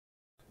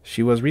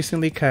She was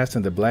recently cast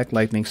in the Black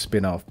Lightning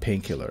spin-off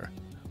Painkiller,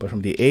 but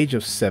from the age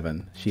of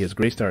 7, she has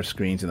graced our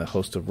screens in a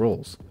host of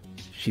roles.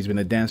 She's been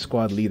a dance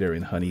squad leader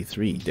in Honey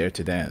 3, Dare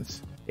to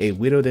Dance, a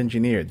widowed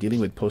engineer dealing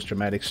with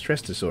post-traumatic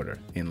stress disorder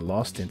in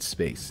Lost in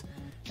Space,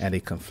 and a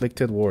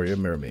conflicted warrior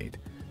mermaid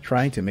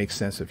trying to make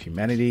sense of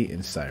humanity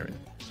in Siren.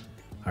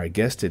 Our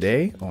guest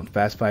today on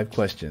Fast 5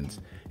 Questions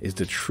is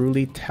the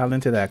truly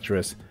talented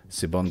actress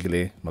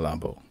Sibongile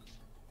Mlambo.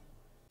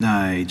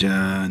 Niger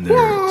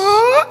nerds.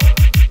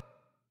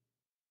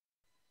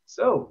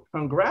 So,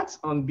 congrats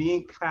on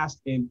being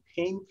cast in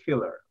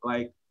Painkiller.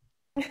 Like,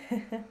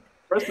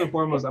 first and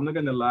foremost, I'm not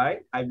gonna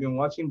lie, I've been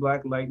watching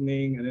Black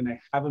Lightning, and then I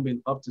haven't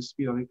been up to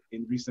speed on it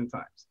in recent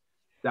times.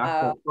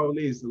 That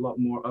probably is a lot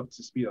more up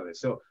to speed on it.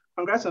 So,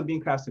 congrats on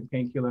being cast in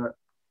Painkiller.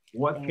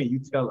 What can you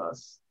tell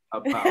us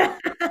about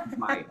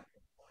Maya?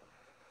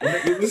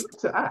 You need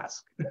to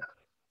ask.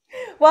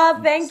 Well,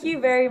 thank you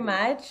very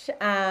much.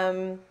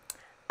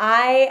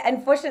 I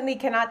unfortunately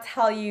cannot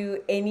tell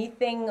you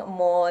anything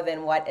more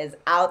than what is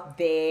out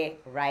there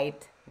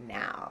right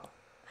now.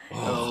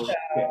 Oh,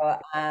 So,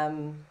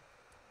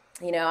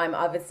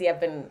 I've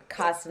been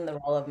cast in the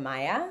role of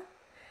Maya,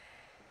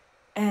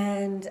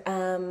 and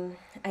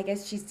I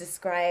guess she's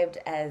described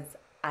as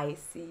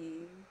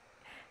icy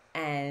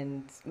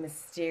and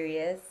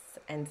mysterious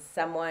and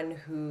someone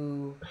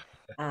who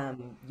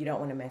you don't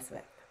want to mess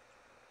with.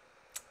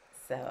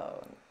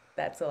 So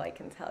that's all I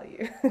can tell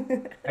you.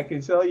 I can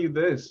tell you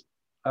this.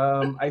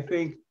 I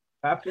think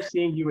after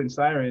seeing you in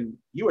Siren,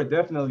 you are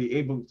definitely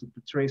able to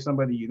portray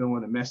somebody you don't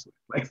want to mess with.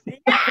 Like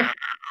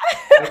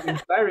in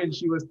Siren,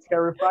 she was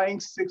terrifying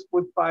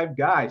 6'5"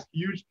 guys,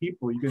 huge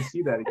people. You can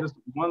see that. It's just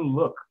one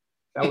look.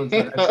 That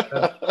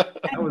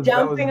was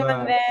jumping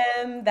on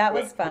them. That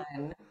was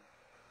fun.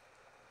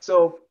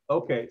 So,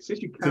 okay,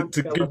 since you can't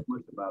tell us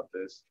much about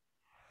this,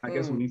 I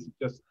guess we need to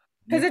just...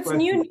 Because it's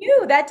new.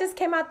 That just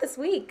came out this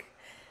week.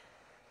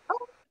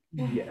 Oh,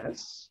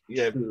 yes.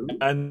 Yeah, true.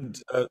 and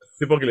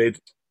Sibongile,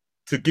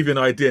 to give you an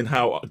idea on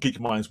how geek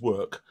minds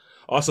work,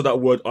 I saw that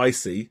word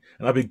icy,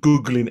 and I've been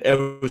Googling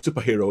every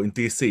superhero in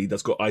DC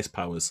that's got ice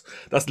powers.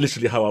 That's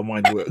literally how our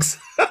mind works.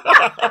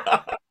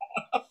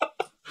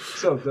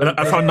 So,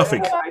 I found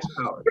nothing. Ice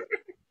powers.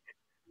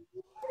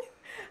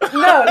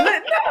 No.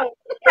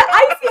 The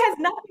icy has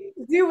nothing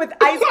to do with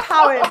ice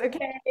powers,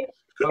 okay?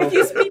 If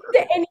you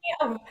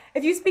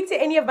speak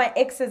to any of my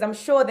exes, I'm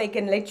sure they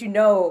can let you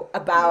know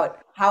about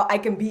how I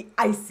can be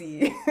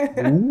icy.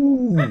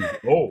 Ooh.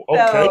 Oh,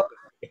 okay.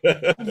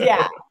 So,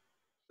 yeah.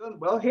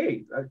 Well,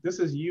 hey, this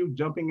is you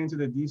jumping into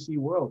the DC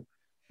world.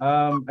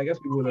 I guess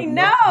we would have.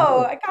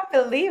 I can't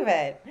believe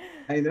it.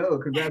 I know.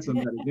 Congrats on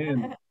that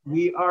again.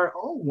 We are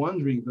all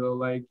wondering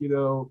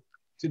though,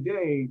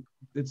 today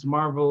it's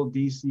Marvel,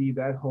 DC,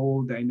 that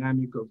whole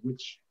dynamic of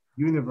which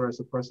universe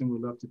a person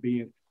would love to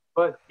be in.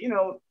 But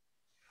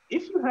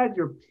if you had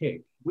your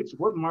pick,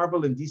 what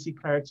Marvel and DC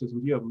characters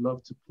would you have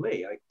loved to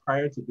play, like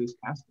prior to this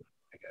casting,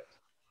 I guess?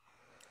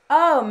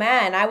 Oh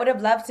man, I would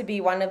have loved to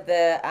be one of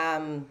the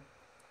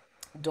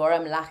Dora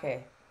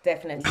Milaje,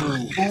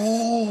 definitely.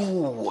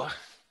 Ooh.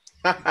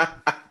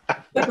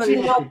 But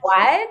you know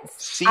what?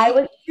 See? I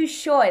was too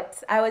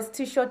short. I was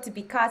too short to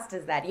be cast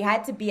as that. You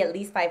had to be at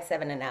least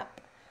 5'7" and up.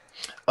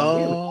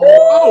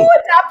 Oh,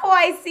 Dapo,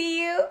 I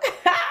see you.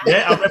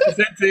 Yeah, I'm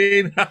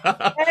representing.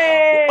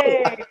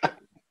 Hey.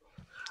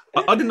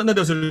 I didn't know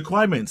there was a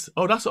requirement.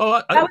 Oh, that's all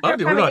right. That was I your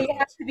didn't realize. You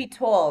have to be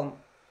tall.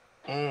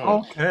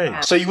 Okay.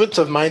 So you wouldn't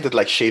have minded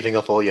like shaving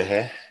off all your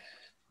hair?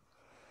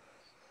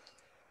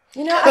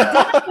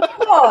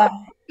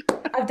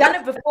 I've done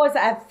it before. So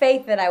I have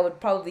faith that I would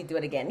probably do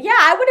it again. Yeah,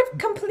 I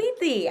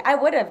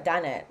would have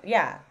done it.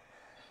 Yeah.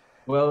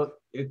 Well,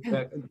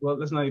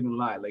 let's not even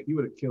lie. Like, you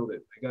would have killed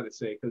it, I gotta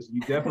say, because you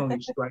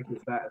definitely strike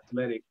with that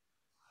athletic,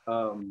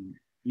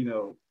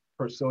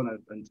 persona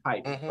and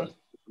type.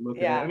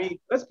 Yeah. I mean,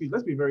 let's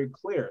be very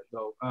clear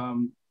though.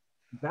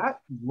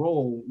 That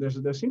role,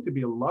 there seemed to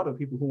be a lot of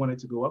people who wanted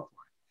to go up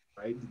for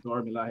it, right? The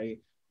Dora Milaje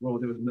role.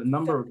 There was a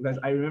number of guys.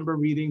 I remember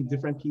reading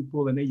different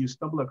people, and then you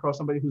stumble across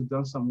somebody who's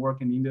done some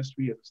work in the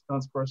industry as a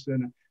stunts person.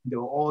 And they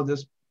were all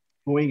just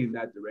going in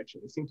that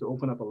direction. It seemed to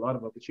open up a lot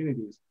of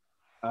opportunities.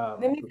 Let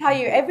me tell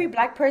you, every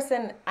Black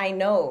person I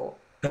know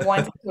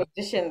wanted to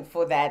audition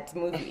for that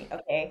movie.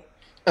 Okay.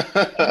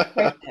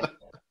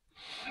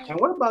 And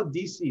what about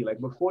DC? Like,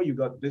 before you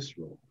got this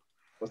role,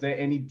 was there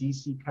any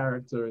DC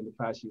character in the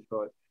past you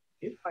thought,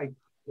 if I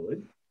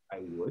could, I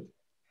would?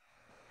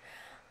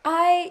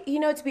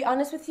 To be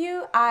honest with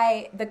you,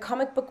 the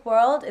comic book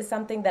world is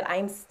something that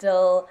I'm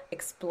still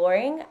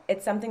exploring.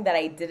 It's something that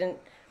I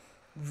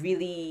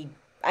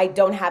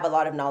don't have a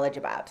lot of knowledge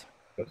about.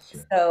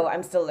 So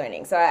I'm still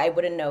learning. So I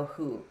wouldn't know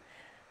who.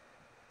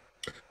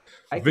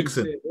 I can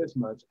say this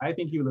much. I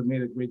think you would have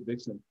made a great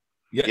Vixen.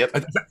 Yeah. Yep.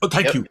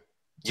 Thank you.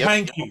 Yep.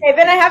 Thank you. Okay,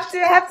 then I have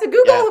to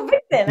Google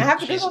Vixen. I have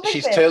to Google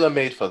Vixen. She's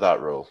tailor-made for that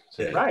role.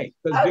 Yeah. Right.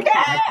 Because Vixen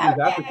actually is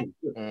African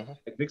too.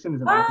 Like, Vixen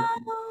is an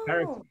African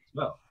character as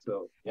well.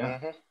 So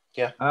yeah.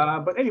 Yeah.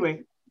 But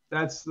anyway,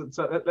 that's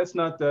so let's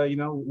not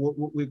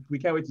we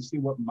can't wait to see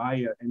what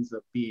Maya ends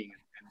up being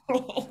and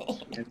what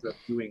she ends up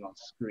doing on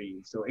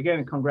screen. So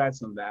again,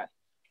 congrats on that.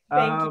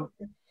 Thank you.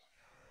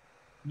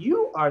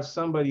 You are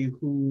somebody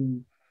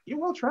who you're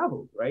well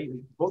traveled, right?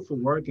 Both for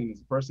work and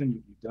as a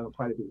person, you've done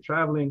quite a bit of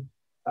traveling.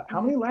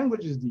 How many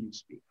languages do you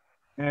speak?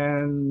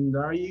 And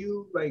are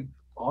you like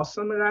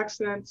awesome at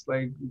accents?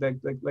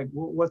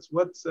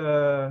 What's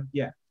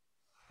yeah.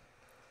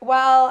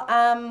 Well,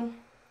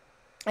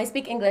 I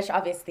speak English,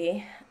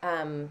 obviously.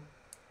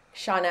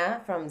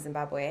 Shauna from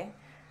Zimbabwe.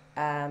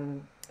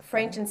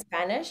 French and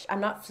Spanish.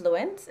 I'm not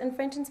fluent in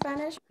French and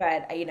Spanish,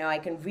 but I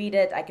can read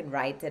it, I can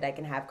write it, I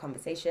can have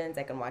conversations,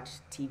 I can watch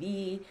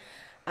TV.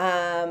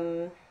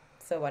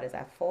 So what is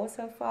that? Four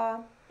so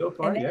far? So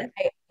far, yeah.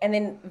 And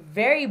then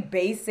very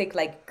basic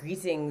like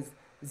greetings,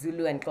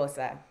 Zulu and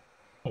Xhosa.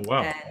 Oh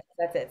wow, And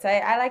that's it. So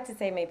I like to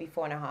say maybe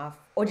 4.5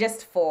 or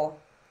just four,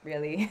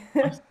 really.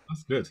 that's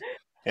good.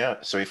 Yeah,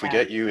 so if we Yeah.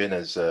 get you in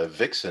as a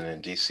Vixen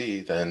in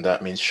DC, then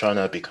that means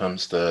Shona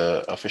becomes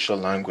the official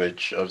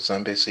language of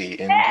Zambesi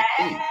in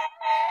DC.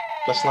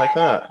 Just like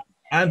that.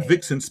 And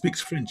Vixen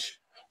speaks French.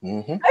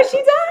 Mm-hmm. Oh, she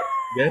does.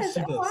 Yes, she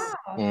Oh, does. wow.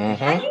 I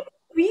Mm-hmm. need to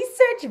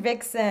research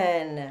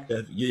Vixen.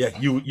 Yeah,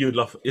 you'd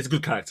love it. It's a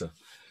good character.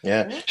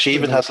 Yeah. She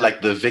even has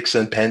like the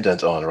Vixen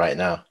pendant on right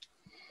now.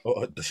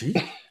 Oh, does she?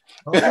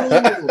 Oh,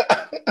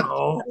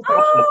 Oh,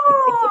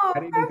 Oh, I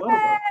didn't even thought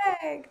about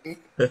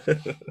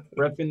perfect.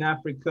 Rep in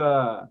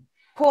Africa.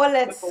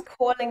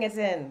 Calling it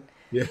in.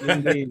 yeah.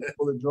 Indeed,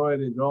 full of joy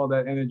to draw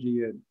that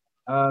energy in.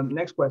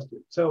 Next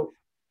question. So,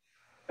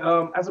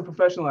 as a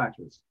professional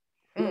actress,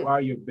 who are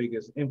your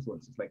biggest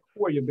influences? Like,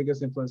 who are your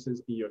biggest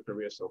influences in your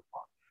career so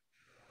far?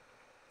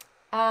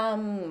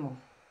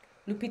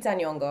 Lupita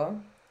Nyong'o,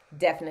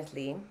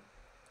 definitely.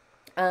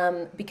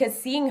 Because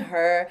seeing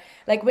her,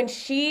 like when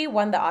she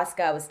won the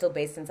Oscar, I was still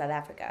based in South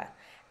Africa,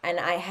 and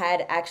I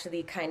had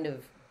actually kind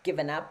of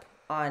given up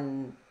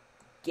on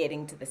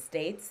getting to the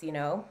States,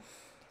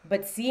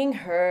 but seeing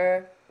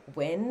her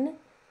win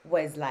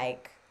was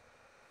like,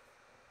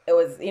 it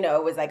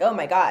was like, oh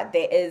my God,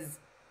 there's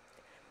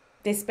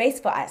space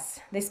for us.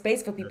 There's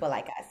space for people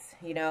like us,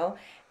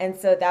 And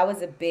so that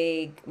was a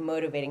big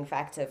motivating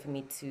factor for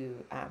me to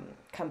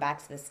come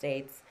back to the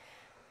States.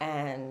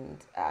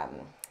 And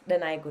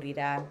Danai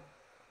Gurira,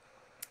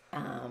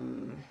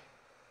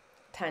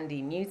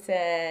 Tandy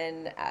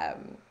Newton,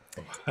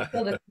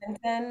 Tilda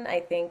Swinton, I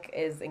think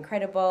is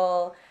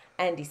incredible.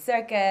 Andy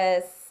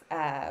Serkis,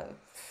 a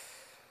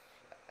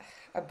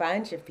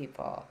bunch of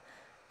people.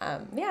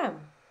 Yeah.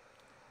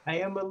 I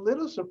am a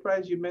little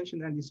surprised you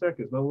mentioned Andy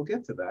Serkis, but we'll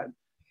get to that.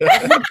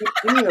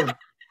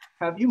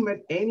 Have you met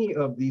any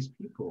of these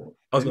people?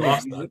 I was going to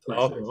ask These that. I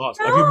was going influencers? to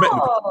ask. Have you met?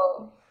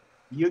 No,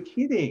 You're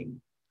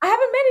kidding. I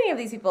haven't met any of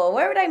these people.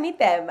 Where would I meet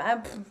them?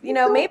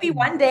 Maybe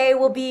one day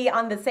we'll be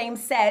on the same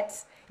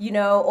set,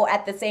 or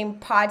at the same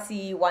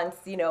party once,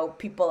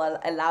 people are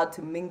allowed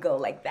to mingle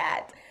like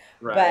that.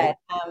 Right.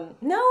 But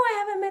no, I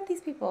haven't met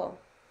these people.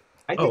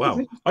 I Oh think it's wow!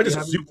 interesting I just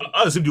having-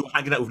 assumed you were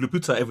hanging out with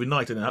Laputa every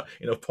night and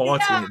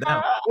partying it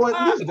down. or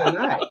at least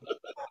Danai.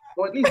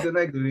 Or at least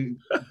Danai Gurira.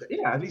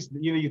 Yeah, at least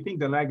you think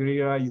Danai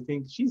Gurira, you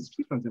think she's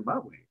from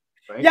Zimbabwe,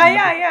 right?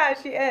 Yeah,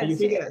 she And you is.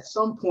 think at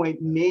some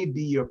point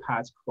maybe your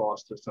paths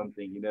crossed or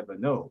something. You never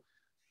know.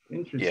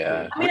 Interesting.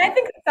 Yeah. I mean, I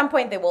think at some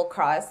point they will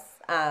cross,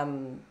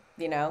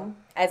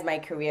 as my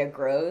career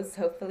grows,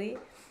 hopefully.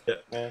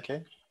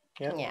 Okay.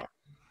 Yeah. Yeah.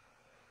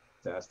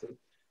 Fantastic.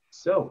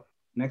 So,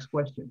 next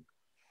question.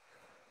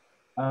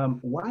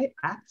 Why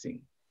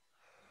acting?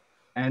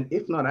 And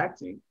if not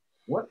acting,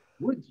 what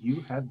would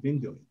you have been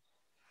doing?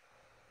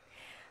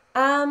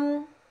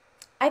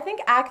 I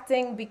think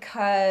acting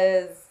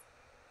because,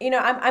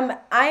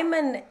 I'm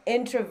an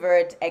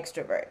introvert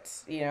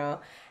extrovert,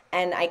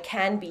 and I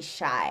can be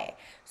shy.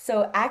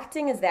 So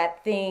acting is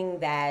that thing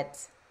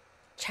that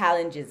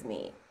challenges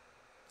me.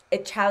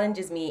 It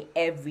challenges me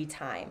every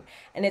time.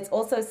 And it's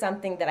also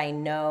something that I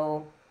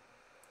know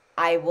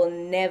I will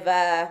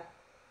never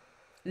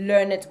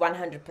learn it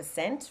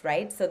 100%,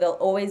 right? So there'll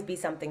always be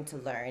something to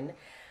learn.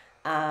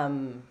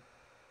 So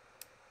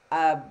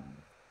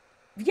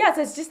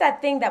it's just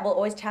that thing that will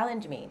always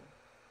challenge me.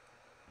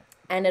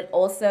 And it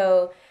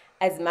also,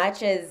 as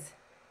much as,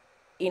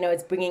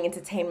 it's bringing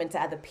entertainment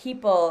to other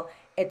people,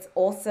 it's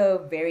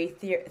also very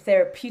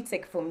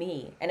therapeutic for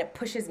me. And it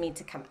pushes me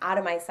to come out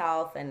of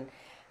myself. And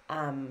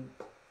and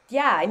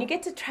you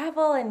get to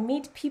travel and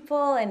meet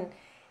people and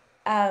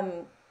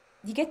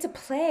you get to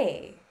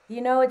play.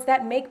 It's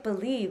that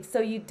make-believe. So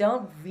you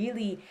don't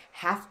really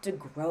have to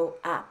grow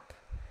up.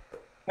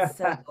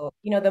 So,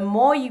 the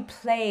more you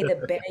play, the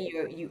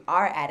better you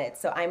are at it.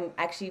 So I'm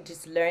actually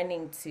just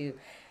learning to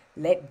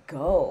let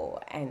go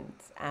and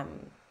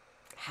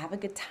have a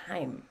good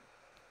time.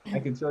 I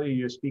can tell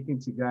you're speaking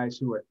to guys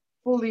who are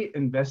fully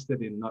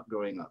invested in not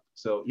growing up.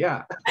 So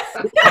yeah,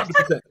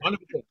 100%.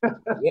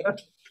 Yeah.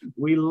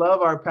 we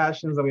love our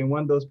passions and we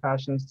want those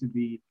passions to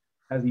be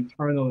as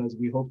eternal as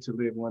we hope to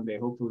live one day.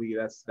 Hopefully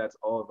that's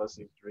all of us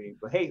in dream.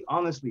 But hey,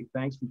 honestly,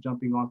 thanks for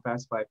jumping on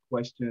Fast 5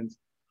 Questions.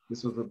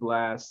 This was a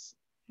blast.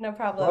 No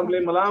problem.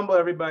 Sibongile Mlambo,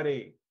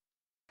 everybody.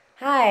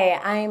 Hi,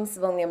 I'm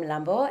Sibongile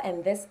Mlambo,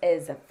 and this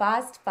is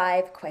Fast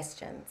 5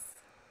 Questions.